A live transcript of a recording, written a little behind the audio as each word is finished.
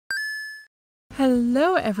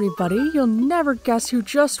Hello everybody, you'll never guess who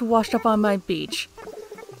just washed up on my beach.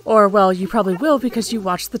 Or, well, you probably will because you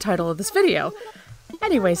watched the title of this video.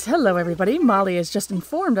 Anyways, hello everybody, Molly has just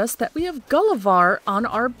informed us that we have Gullivarrr on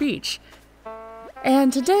our beach.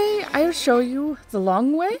 And today I will show you the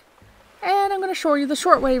long way, and I'm going to show you the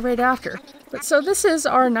short way right after. But so this is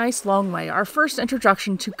our nice long way, our first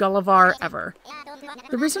introduction to Gullivarrr ever.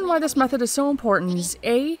 The reason why this method is so important is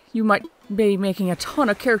A, you might be making a ton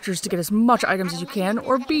of characters to get as much items as you can,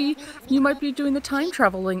 or B, you might be doing the time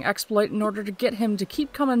traveling exploit in order to get him to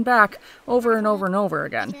keep coming back over and over and over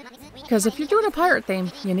again. Because if you're doing a pirate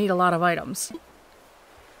theme, you need a lot of items.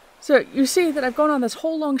 So you see that I've gone on this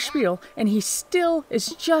whole long spiel, and he still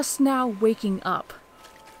is just now waking up.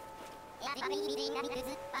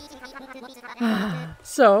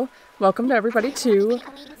 So, welcome to everybody to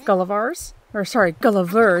Gullivarr's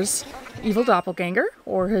evil doppelganger,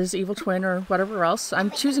 or his evil twin, or whatever else.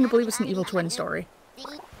 I'm choosing to believe it's an evil twin story.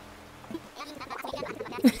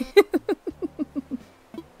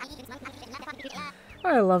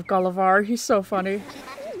 I love Gullivarrr, he's so funny.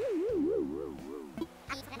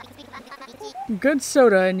 Good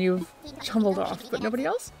soda and you've tumbled off, but nobody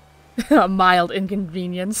else? A mild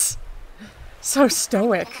inconvenience. So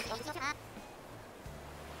stoic.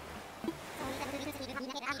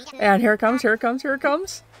 And here it comes, here it comes, here it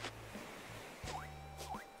comes.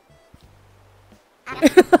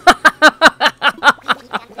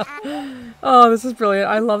 Oh, this is brilliant.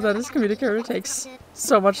 I love that his communicator takes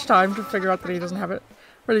so much time to figure out that he doesn't have it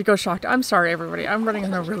ready to go shocked. I'm sorry, everybody. I'm running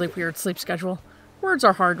on a really weird sleep schedule. Words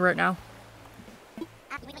are hard right now.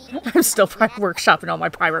 I'm still workshopping all my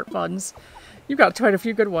pirate puns. You've got quite a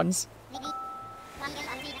few good ones.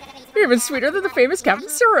 You're even sweeter than the famous Captain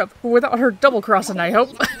Syrup, without her double-crossing, I hope.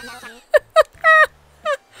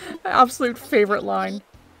 My absolute favorite line.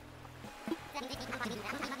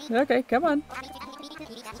 Okay, come on.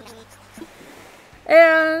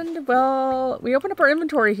 And, well, we opened up our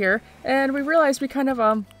inventory here, and we realized we kind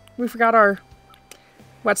of, we forgot our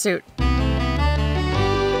wetsuit.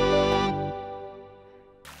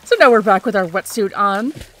 So now we're back with our wetsuit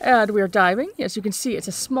on, and we are diving. As you can see, it's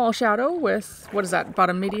a small shadow with, what is that, about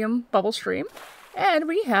a medium bubble stream. And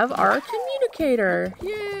we have our communicator.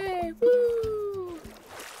 Yay! Woo!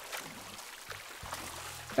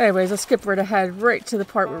 Anyways, let's skip right ahead right to the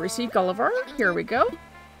part where we see Gullivarrr. Here we go.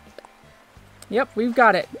 Yep, we've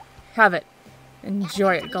got it. Have it.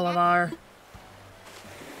 Enjoy it, Gullivarrr.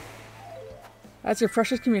 That's your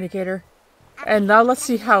precious communicator. And now let's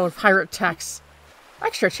see how a pirate texts.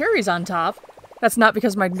 Extra cherries on top. That's not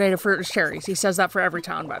because my native fruit is cherries. He says that for every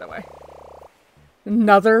town, by the way.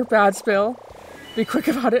 Another bad spill. Be quick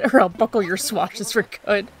about it or I'll buckle your swashes for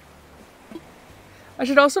good. I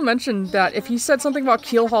should also mention that if he said something about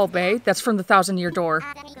Keelhaul Bay, that's from the 1,000-Year Door.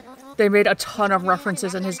 They made a ton of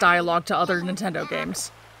references in his dialogue to other Nintendo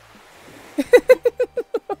games.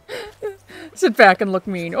 Sit back and look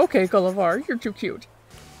mean. Okay, Gullivarrr, you're too cute.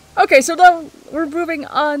 Okay, so now we're moving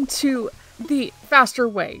on to the faster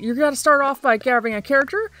way. You're going to start off by grabbing a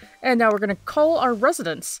character, and now we're going to call our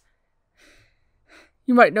residents.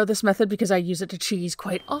 You might know this method because I use it to cheese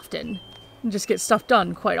quite often, and just get stuff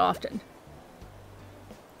done quite often.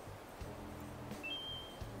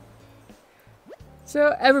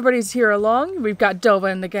 So everybody's here along. We've got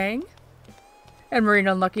Dova and the gang, and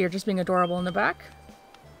Marina and Lucky are just being adorable in the back.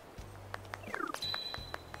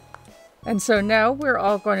 And so now we're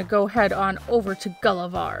all going to go head on over to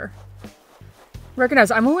Gullivarrr.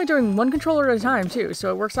 Recognize, I'm only doing one controller at a time, too,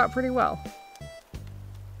 so it works out pretty well.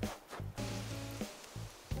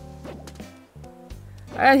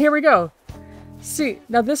 And here we go. See,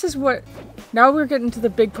 now this is what... Now we're getting to the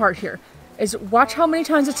big part here. Is watch how many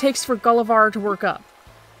times it takes for Gullivarrr to work up.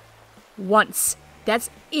 Once. That's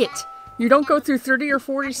it. You don't go through 30 or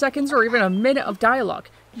 40 seconds or even a minute of dialogue.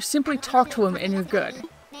 You simply talk to him and you're good.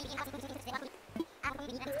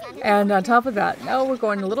 And on top of that, now we're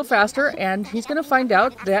going a little faster, and he's going to find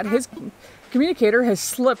out that his communicator has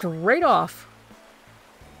slipped right off.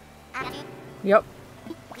 Yep.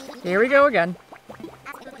 Here we go again.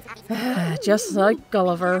 Just like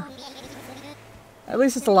Gullivarrr. At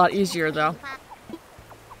least it's a lot easier, though.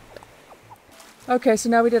 Okay, so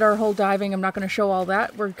now we did our whole diving. I'm not going to show all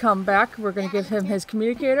that. We're going to come back. We're going to give him his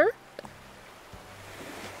communicator.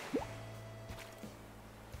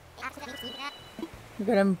 We're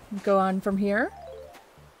going to go on from here.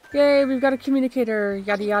 Yay, we've got a communicator.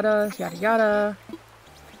 Yada yada, yada yada.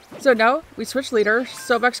 So now we switch leader.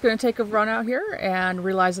 Sobek's going to take a run out here and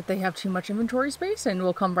realize that they have too much inventory space, and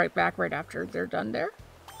we'll come right back right after they're done there.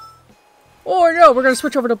 Or no, we're going to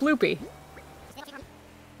switch over to Bloopy.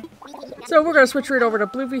 So we're going to switch right over to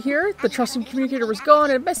Bluey here. The trusted communicator was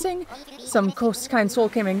gone and missing. Some kind soul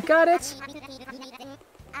came and got it.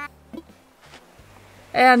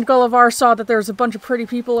 And Gullivarrr saw that there was a bunch of pretty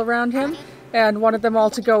people around him and wanted them all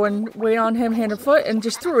to go and wait on him hand and foot and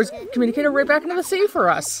just threw his communicator right back into the sea for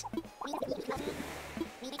us.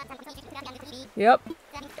 Yep.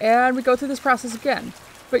 And we go through this process again.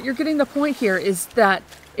 But you're getting the point here is that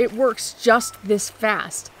it works just this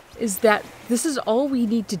fast. Is that this is all we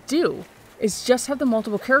need to do. Is just have the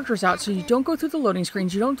multiple characters out so you don't go through the loading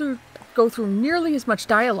screens. You don't go through nearly as much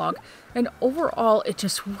dialogue. And overall, it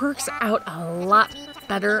just works out a lot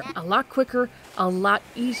better, a lot quicker, a lot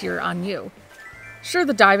easier on you. Sure,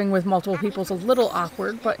 the diving with multiple people is a little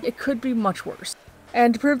awkward, but it could be much worse.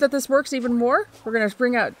 And to prove that this works even more, we're going to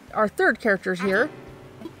bring out our third characters here.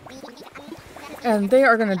 And they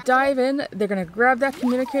are going to dive in, they're going to grab that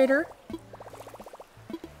communicator,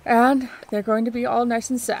 and they're going to be all nice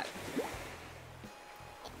and set.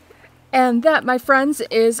 And that, my friends,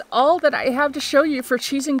 is all that I have to show you for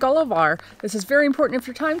cheesing Gullivarrr. This is very important if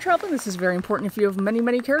you're time traveling. This is very important if you have many,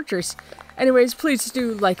 many characters. Anyways, please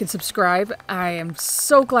do like and subscribe. I am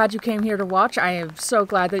so glad you came here to watch. I am so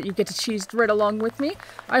glad that you get to cheese right along with me.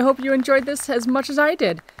 I hope you enjoyed this as much as I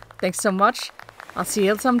did. Thanks so much. I'll see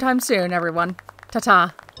you sometime soon, everyone.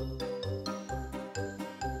 Ta-ta.